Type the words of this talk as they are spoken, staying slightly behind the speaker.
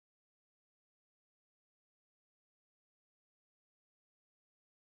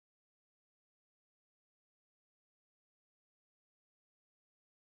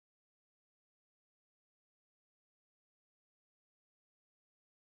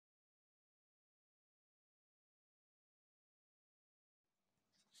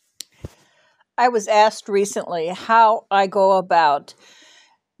I was asked recently how I go about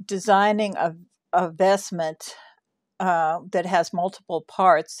designing a vestment that has multiple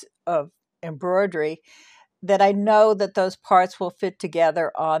parts of embroidery, that I know that those parts will fit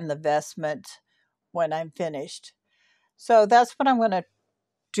together on the vestment when I'm finished. So that's what I'm going to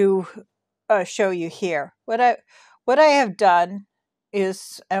do, show you here. What I have done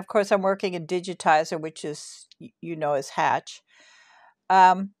is, and of course, I'm working in Digitizer, which is, is Hatch.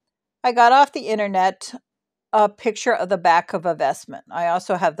 I got off the internet a picture of the back of a vestment. I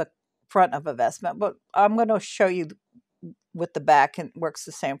also have the front of a vestment, but I'm going to show you with the back, and it works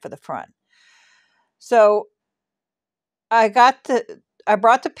the same for the front. So I brought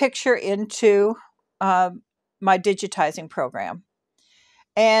the picture into my digitizing program,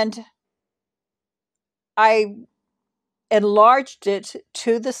 and I enlarged it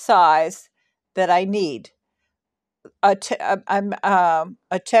to the size that I need.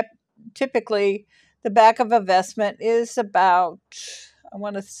 Typically, the back of a vestment is about, I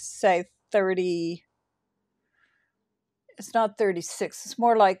want to say 30. It's not 36. It's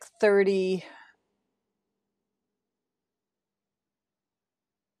more like 30.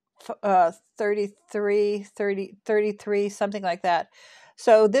 33, 30, 33, something like that.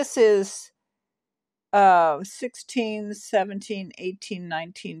 So this is 16, 17, 18,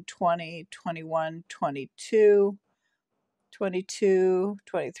 19, 20, 21, 22, 22,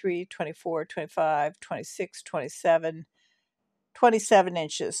 23, 24, 25, 26, 27, 27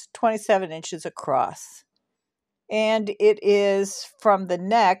 inches, 27 inches across. And it is from the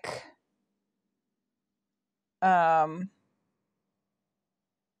neck,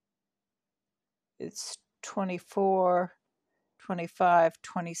 it's 24, 25,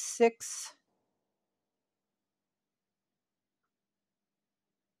 26,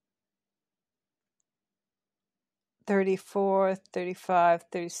 34, 35,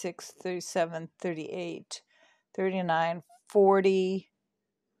 36, 37, 38, 39, 40.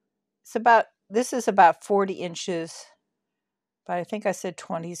 This is about 40 inches, but I think I said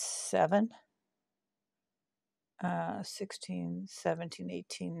 27. 16, 17,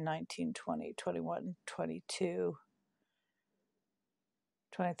 18, 19, 20, 21, 22,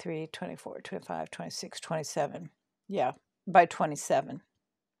 23, 24, 25, 26, 27. Yeah, by 27.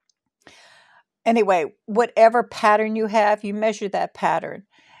 Anyway, whatever pattern you have, you measure that pattern,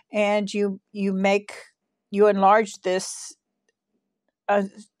 and you enlarge this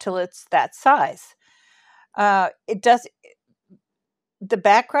till it's that size. It does the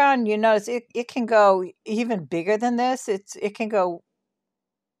background. You notice it can go even bigger than this. It can go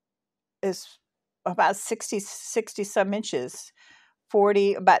is about 60 some inches,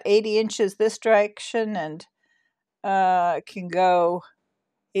 40, about 80 inches this direction, and it can go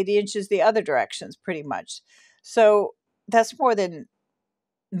 80 inches the other directions, pretty much. So that's more than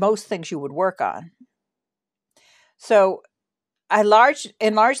most things you would work on. So I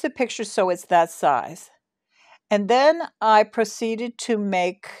enlarged the picture so it's that size. And then I proceeded to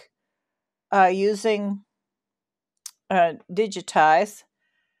make, using Digitize.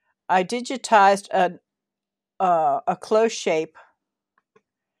 I digitized a close shape,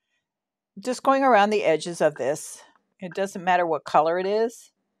 just going around the edges of this. It doesn't matter what color it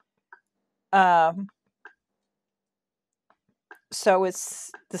is. So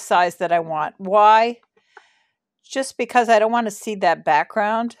it's the size that I want. Why? Just because I don't want to see that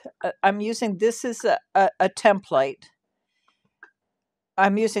background. I'm using this as a template.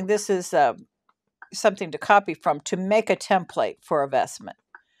 I'm using this as something to copy from to make a template for a vestment.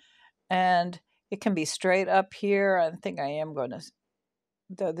 And it can be straight up here. I think I am going to,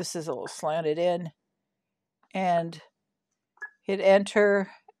 though this is a little slanted in, and hit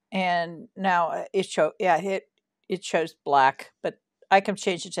enter. And now it shows black, but I can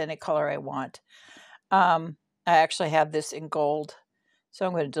change it to any color I want. I actually have this in gold, so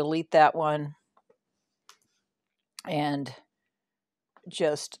I'm going to delete that one and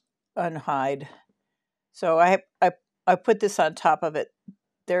just unhide. So I put this on top of it.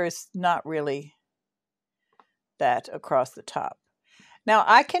 There is not really that across the top. Now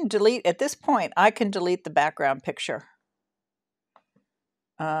I can delete, at this point, I can delete the background picture.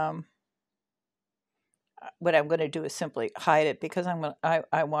 What I'm going to do is simply hide it, because I'm going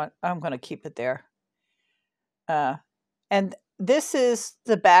to keep it there. And this is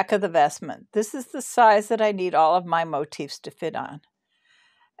the back of the vestment. This is the size that I need all of my motifs to fit on.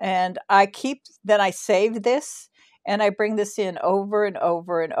 And then I save this, and I bring this in over and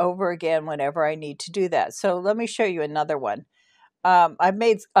over and over again whenever I need to do that. So let me show you another one. I've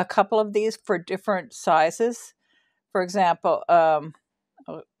made a couple of these for different sizes. For example, I'm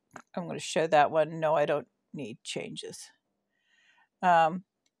going to show that one. No, I don't need changes.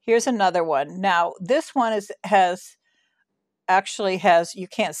 Here's another one. Now, this one has, you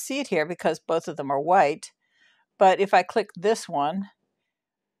can't see it here because both of them are white. But if I click this one,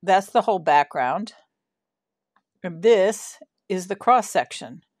 that's the whole background. And this is the cross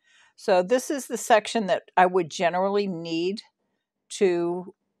section. So this is the section that I would generally need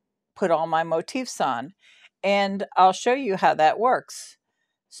to put all my motifs on. And I'll show you how that works.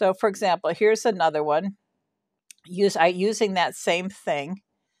 So for example, here's another one. Using that same thing.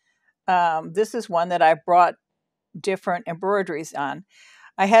 This is one that I brought different embroideries on.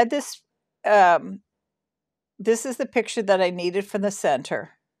 I had this, this is the picture that I needed for the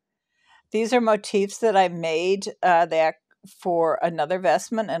center. These are motifs that I made for another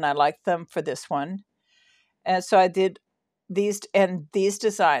vestment, and I liked them for this one. And so I did these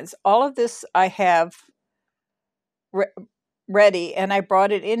designs. All of this I have ready, and I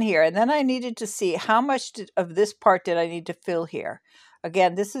brought it in here. And then I needed to see how much of this part did I need to fill here.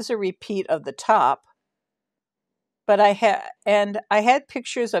 Again, this is a repeat of the top. But I had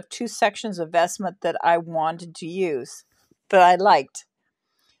pictures of 2 sections of vestment that I wanted to use, that I liked.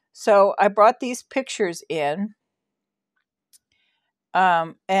 So I brought these pictures in,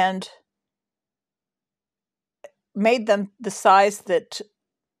 and made them the size that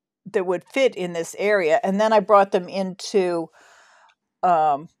would fit in this area. And then I brought them into,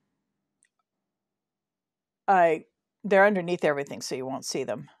 they're underneath everything, so you won't see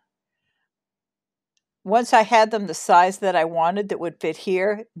them. Once I had them the size that I wanted that would fit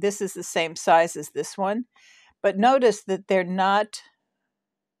here, this is the same size as this one. But notice that they're not,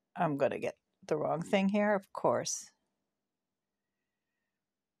 I'm going to get the wrong thing here, of course.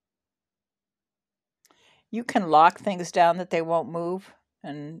 You can lock things down that they won't move,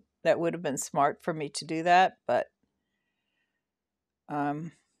 and that would have been smart for me to do that, but all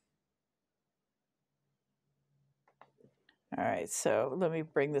right, so let me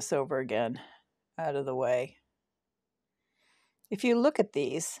bring this over again out of the way. If you look at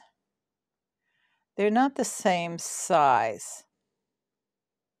these, they're not the same size.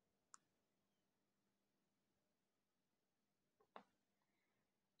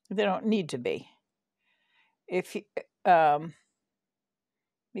 They don't need to be. If you, let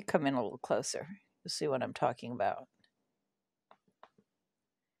me come in a little closer. You'll see what I'm talking about.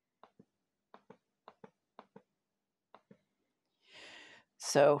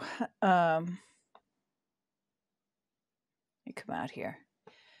 So, let me come out here.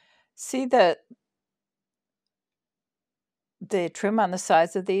 See the trim on the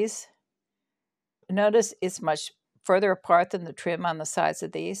sides of these? Notice it's much further apart than the trim on the sides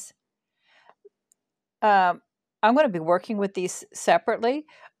of these. I'm going to be working with these separately.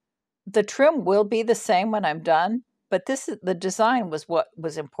 The trim will be the same when I'm done, but the design was what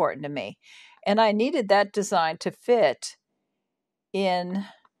was important to me. And I needed that design to fit in.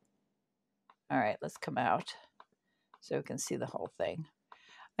 All right, let's come out so we can see the whole thing.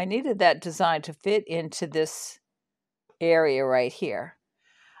 I needed that design to fit into this area right here.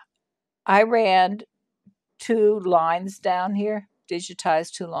 I ran 2 lines down here,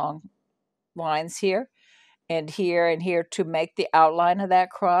 digitized 2 long lines here and here to make the outline of that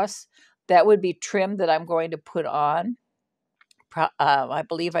cross. That would be trim that I'm going to put on. I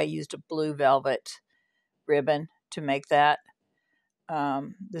believe I used a blue velvet ribbon to make that.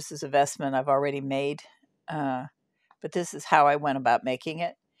 This is a vestment I've already made, but this is how I went about making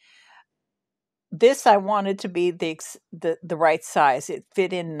it. This I wanted to be the right size. It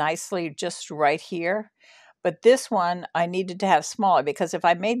fit in nicely just right here. But this one I needed to have smaller, because if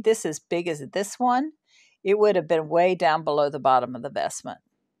I made this as big as this one, it would have been way down below the bottom of the vestment.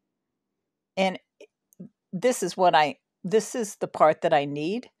 And this is the part that I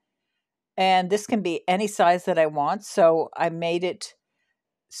need. And this can be any size that I want. So I made it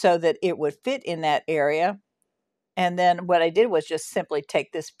so that it would fit in that area. And then what I did was just simply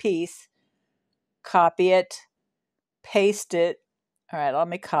take this piece, copy it, paste it. All right, let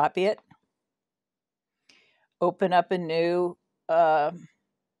me copy it. Open up a new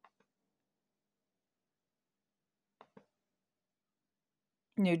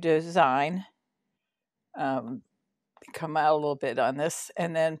design. Come out a little bit on this,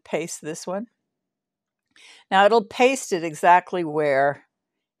 and then paste this one. Now it'll paste it exactly where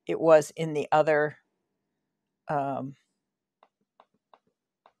it was in the other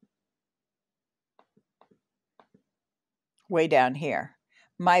way down here.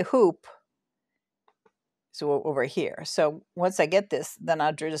 My hoop is over here. So once I get this, then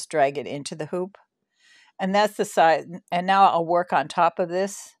I'll just drag it into the hoop. And that's the size. And now I'll work on top of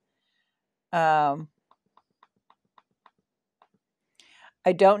this. I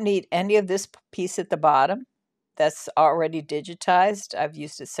don't need any of this piece at the bottom. that's already digitized. I've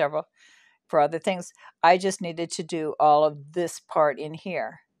used it several for other things. I just needed to do all of this part in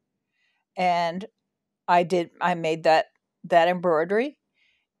here. And I made that embroidery,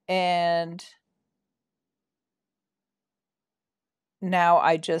 and now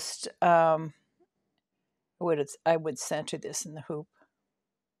I just I would center this in the hoop.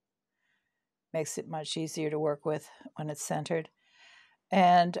 Makes it much easier to work with when it's centered.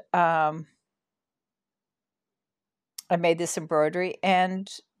 And I made this embroidery, and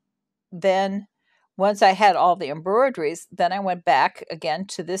then once I had all the embroideries, then I went back again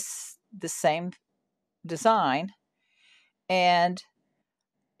to the same design, and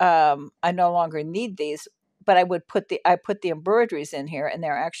I no longer need these, but I put the embroideries in here, and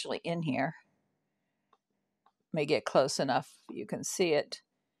they're actually in here. Let me get close enough you can see it.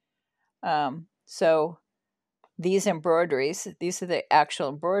 So these embroideries, these are the actual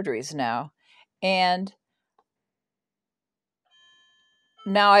embroideries now, and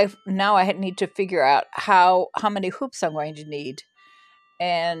now I need to figure out how many hoops I'm going to need.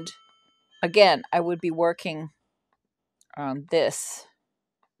 And again, I would be working on this.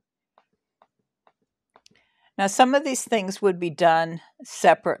 Now, some of these things would be done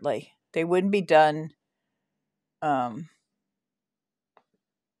separately. They wouldn't be done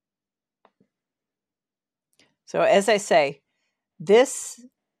so as I say, this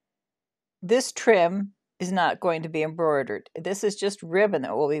trim is not going to be embroidered. This is just ribbon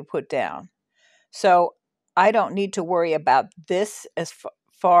that will be put down. So I don't need to worry about this as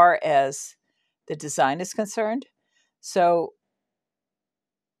far as the design is concerned. So,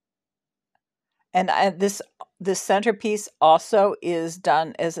 and this centerpiece also is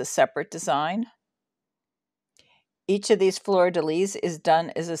done as a separate design. Each of these fleur-de-lis is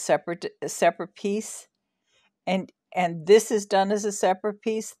done as a separate piece, and this is done as a separate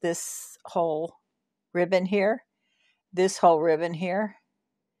piece. This whole ribbon here, this whole ribbon here,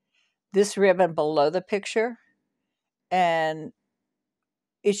 this ribbon below the picture, and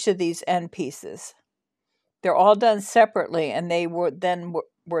each of these end pieces. They're all done separately, and they were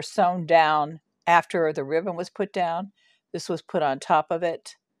sewn down after the ribbon was put down. This was put on top of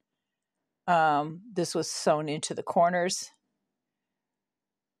it. This was sewn into the corners,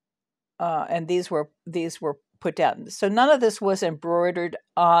 and these were put down. So none of this was embroidered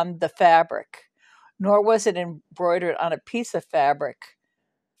on the fabric, nor was it embroidered on a piece of fabric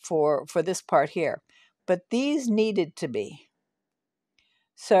for this part here. But these needed to be.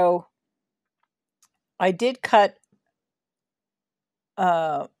 So I did cut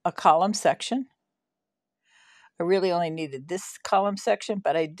a column section. I really only needed this column section,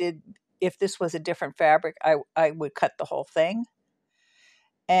 but I did, if this was a different fabric, I would cut the whole thing.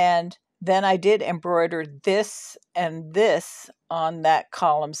 And then I did embroider this and this on that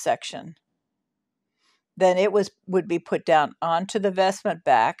column section. Then it would be put down onto the vestment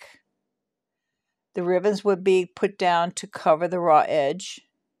back. The ribbons would be put down to cover the raw edge.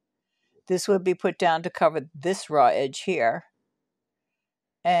 This would be put down to cover this raw edge here.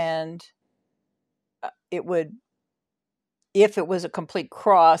 And it would, if it was a complete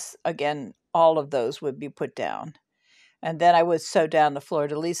cross, again, all of those would be put down. And then I would sew down the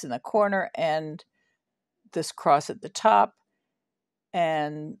fleur-de-lis in the corner and this cross at the top,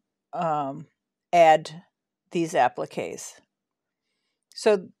 and add these appliques.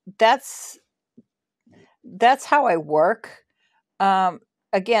 So that's how I work.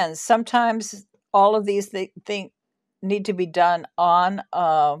 Again, sometimes all of these things need to be done on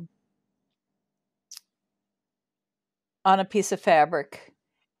a piece of fabric,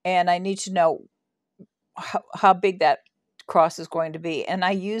 and I need to know how big that cross is going to be. And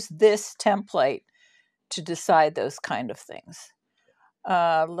I use this template to decide those kind of things.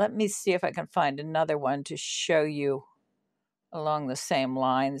 Let me see if I can find another one to show you along the same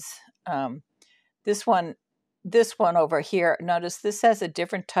lines. This one over here, notice this has a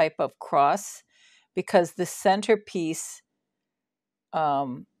different type of cross because the centerpiece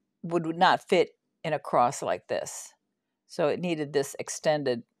would not fit in a cross like this. So it needed this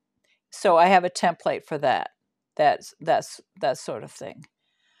extended. So I have a template for that. That's that sort of thing.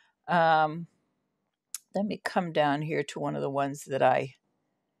 Let me come down here to one of the ones that I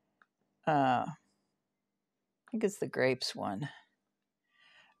think it's the grapes one.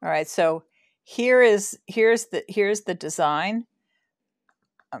 All right, so here's the design.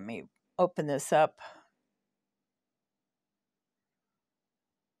 Let me open this up.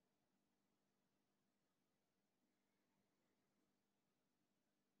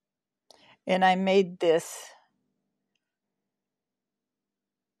 And I made this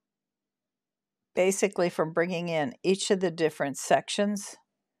basically from bringing in each of the different sections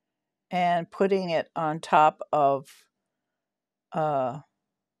and putting it on top of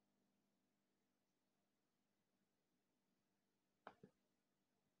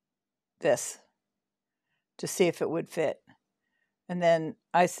this to see if it would fit. And then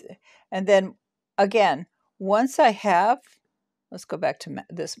again, once I have, let's go back to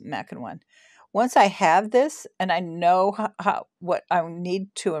this Mackin one. Once I have this and I know what I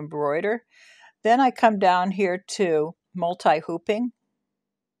need to embroider, then I come down here to multi-hooping.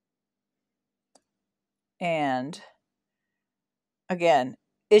 And again,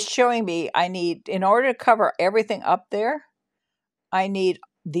 it's showing me I need, in order to cover everything up there, I need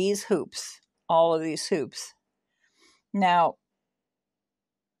these hoops, all of these hoops. Now,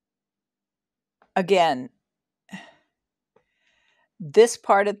 again, this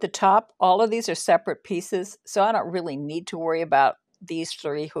part at the top, all of these are separate pieces, so I don't really need to worry about these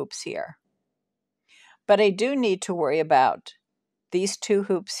 3 hoops here. But I do need to worry about these 2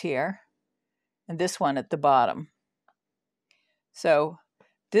 hoops here and this one at the bottom. So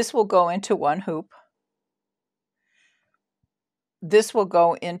this will go into one hoop. This will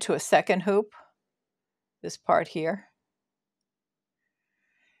go into a second hoop, this part here.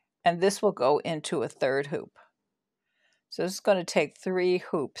 And this will go into a third hoop. So it's going to take 3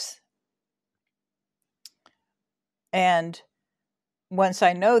 hoops. And once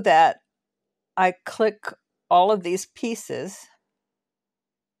I know that, I click all of these pieces,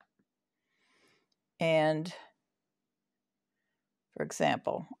 and for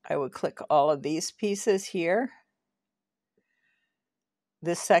example, I would click all of these pieces here,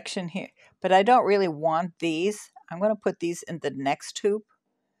 this section here, but I don't really want these. I'm going to put these in the next hoop.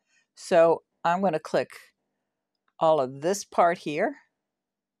 So I'm going to click all of this part here,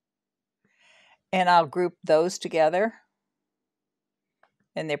 and I'll group those together,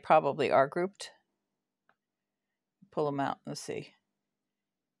 and they probably are grouped. Pull them out. Let's see.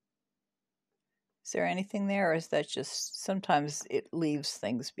 Is there anything there, or is that just sometimes it leaves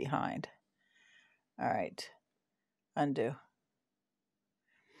things behind? All right, undo.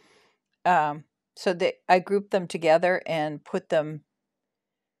 So I group them together and put them,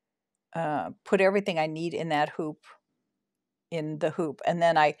 put everything I need in that hoop in the hoop, and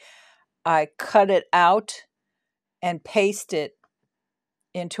then I cut it out and paste it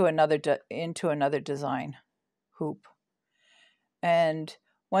into another design hoop. And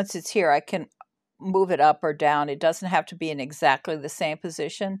once it's here, I can move it up or down. It doesn't have to be in exactly the same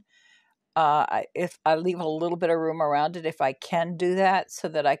position. If I leave a little bit of room around it, if I can do that, so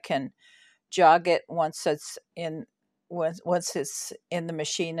that I can jog it once it's in the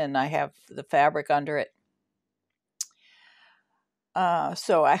machine and I have the fabric under it.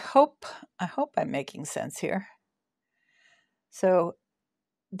 So I hope I'm making sense here. So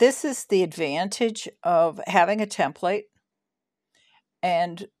this is the advantage of having a template,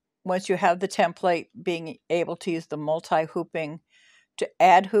 and once you have the template, being able to use the multi-hooping to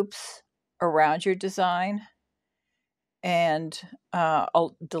add hoops around your design, and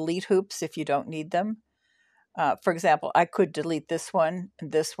I'll delete hoops if you don't need them. For example, I could delete this one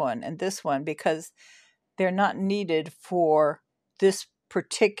and this one and this one because they're not needed for this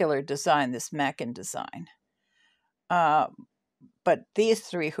particular design, this Mackin design. But these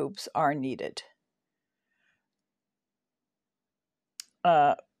 3 hoops are needed.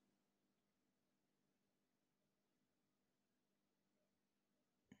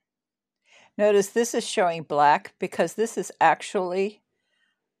 Notice this is showing black because this is actually,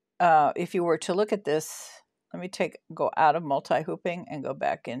 if you were to look at this, let me go out of multi-hooping and go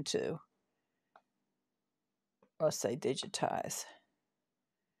back into, let's say, digitize.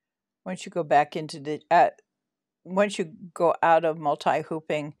 Once you go back into once you go out of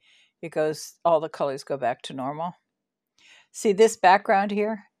multi-hooping, all the colors go back to normal. See this background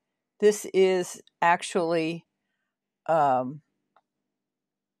here? This is actually,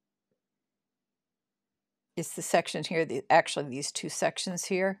 it's the section here, actually these 2 sections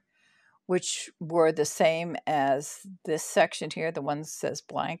here, which were the same as this section here, the one that says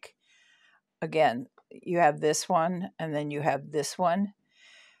blank. Again, you have this one, and then you have this one.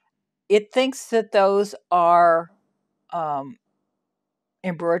 It thinks that those are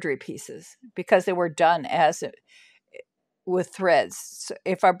embroidery pieces because they were done with threads. So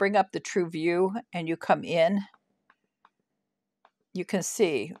if I bring up the true view and you come in, you can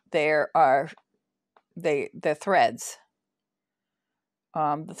see there are the threads.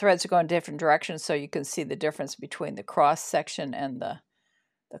 The threads are going different directions, so you can see the difference between the cross section and the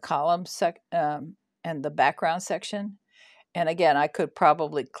column and the background section. And again, I could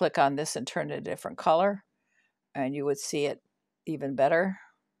probably click on this and turn it a different color, and you would see it even better.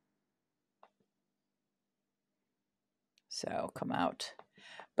 So come out.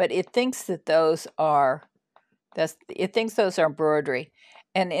 but it thinks that those are it thinks those are embroidery.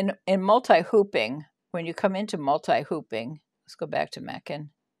 And in multi-hooping, when you come into multi-hooping, let's go back to Mackin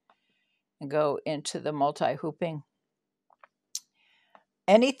and go into the multi-hooping.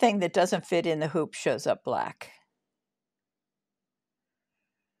 Anything that doesn't fit in the hoop shows up black.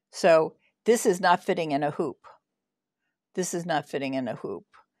 So this is not fitting in a hoop. This is not fitting in a hoop.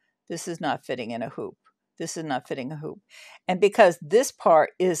 This is not fitting in a hoop. This is not fitting a hoop. And because this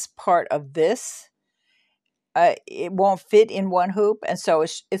part is part of this, it won't fit in one hoop, and so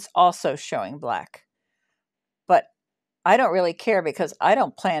it's also showing black. But I don't really care because I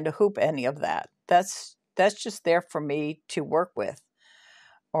don't plan to hoop any of that. That's just there for me to work with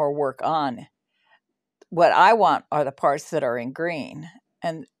or work on. What I want are the parts that are in green.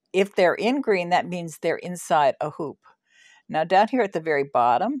 And if they're in green, that means they're inside a hoop. Now down here at the very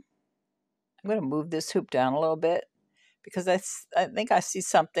bottom, I'm going to move this hoop down a little bit because I think I see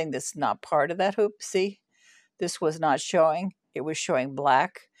something that's not part of that hoop. See? This was not showing. It was showing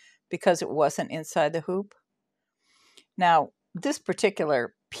black because it wasn't inside the hoop. Now, this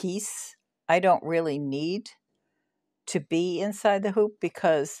particular piece, I don't really need to be inside the hoop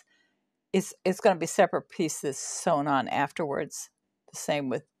because it's going to be separate pieces sewn on afterwards. The same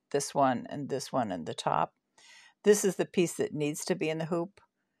with this one and the top. This is the piece that needs to be in the hoop,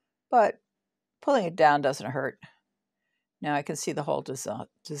 but pulling it down doesn't hurt. Now I can see the whole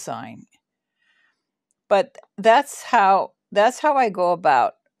design. But that's how I go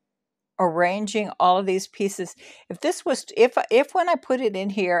about arranging all of these pieces. If when I put it in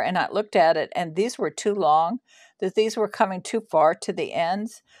here and I looked at it and these were too long, that these were coming too far to the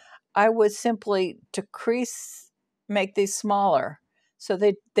ends, I would simply make these smaller so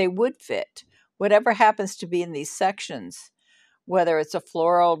they would fit. Whatever happens to be in these sections, whether it's a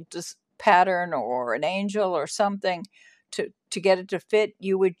floral pattern or an angel or something, to get it to fit,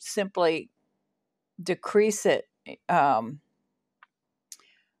 you would simply decrease it,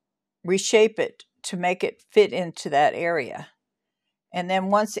 reshape it to make it fit into that area. And then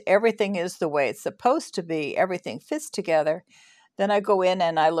once everything is the way it's supposed to be, everything fits together, then I go in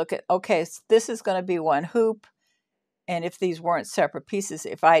and I look at, okay, so this is going to be one hoop. And if these weren't separate pieces,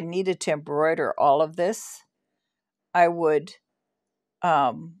 if I needed to embroider all of this, I would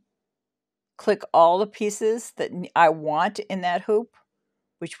click all the pieces that I want in that hoop,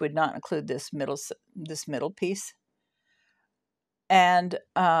 which would not include this middle piece, and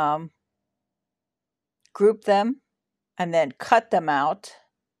group them, and then cut them out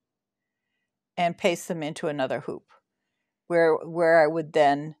and paste them into another hoop, where I would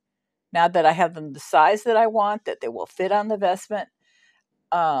then, now that I have them the size that I want, that they will fit on the vestment,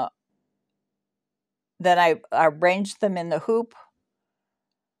 then I arrange them in the hoop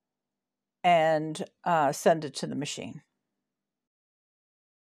and send it to the machine.